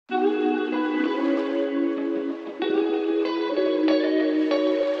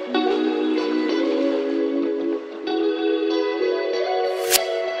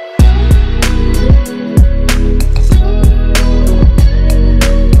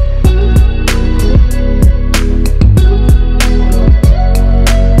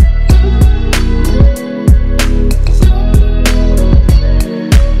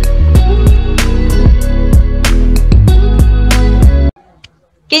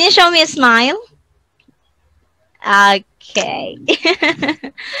Can you show me a smile? Okay.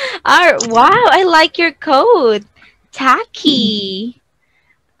 Wow, I like your coat. Tacky.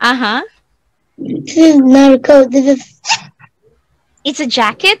 Uh-huh. This is not a coat. This is It's a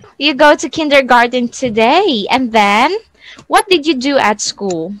jacket. You go to kindergarten today. And then, what did you do at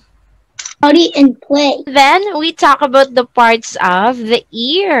school? study and play. Then we talk about the parts of the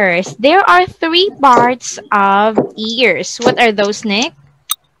ears. There are 3 parts of ears. What are those, Nick?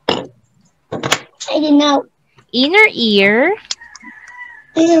 I didn't know. Inner ear,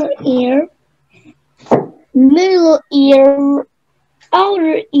 Inner ear, middle ear,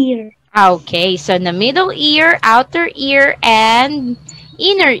 outer ear. okay, so the middle ear, outer ear, and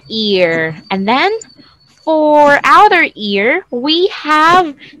inner ear. And then for outer ear, we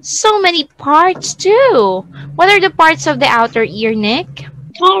have so many parts too. What are the parts of the outer ear, Nick?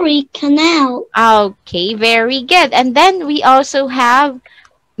 Auditory canal. Okay, very good. And then we also have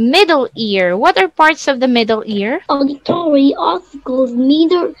middle ear. What are parts of the middle ear? Auditory ossicles,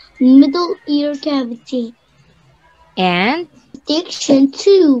 middle ear cavity. And Diction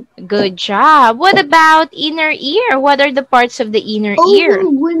tube. good job. What about inner ear? What are the parts of the inner ear?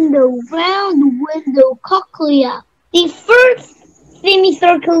 Oval window, round window, cochlea. The first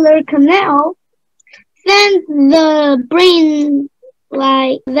semicircular canal sends the brain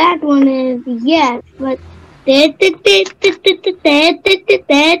like that one is yes, but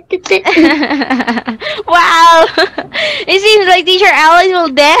Wow! It seems like Teacher Alan will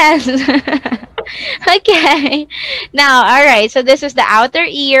dance. Okay. Now, all right. So this is the outer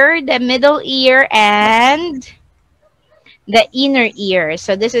ear, the middle ear, and the inner ear.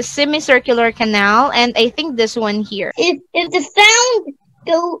 So this is semicircular canal, and I think this one here. if the sound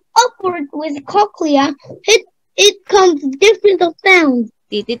go upward with cochlea, it comes different of sounds.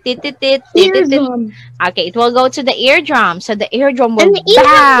 Tit, tit, tit, tit, tit, tit, tit, tit. Eardrum. Okay, it will go to the eardrum. So the eardrum will And the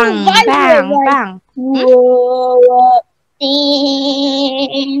eardrum bang, will vibrate bang, like- bang. Whoa,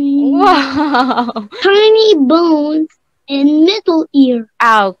 ding. Wow. Tiny bones in middle ear.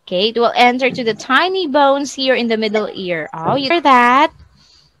 Okay, it will enter to the tiny bones here in the middle ear. Oh, you hear that?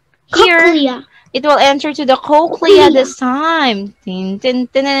 Here, Cochlea. it will enter to the cochlea this time. Tin, tin,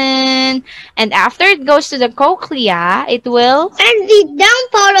 tin, tin. And after it goes to the cochlea, it will... And the down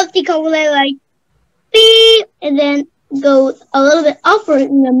part of the cochlea like beep, and then goes a little bit upward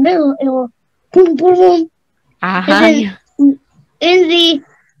in the middle. It will boom, boom, boom. Uh-huh. And then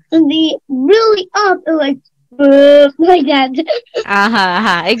in the really up, it like like that.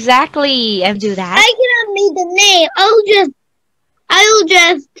 Uh-huh. Exactly. And do that. I cannot make the name. I'll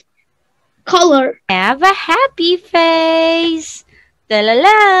just color. Have a happy face.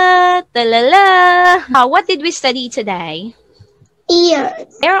 Ta-la-la, ta-la-la. What did we study today?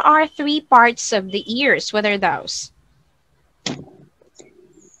 Ears. There are 3 parts of the ears. What are those?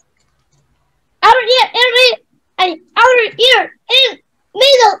 Outer ear, and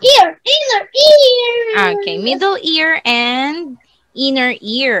middle ear, inner ear. Okay, middle ear and inner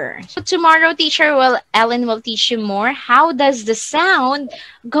ear. So tomorrow, Ellen will teach you more. How does the sound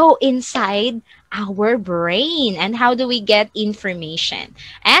go inside our brain and how do we get information?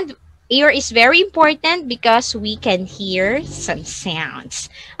 And ear is very important because we can hear some sounds.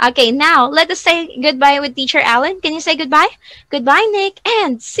 Okay, now let us say goodbye with Teacher Ellen. Can you say goodbye? Goodbye, Nick,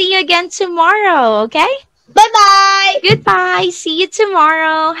 and see you again tomorrow, okay? Bye-bye. Goodbye. See you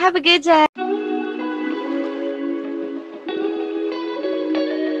tomorrow. Have a good day.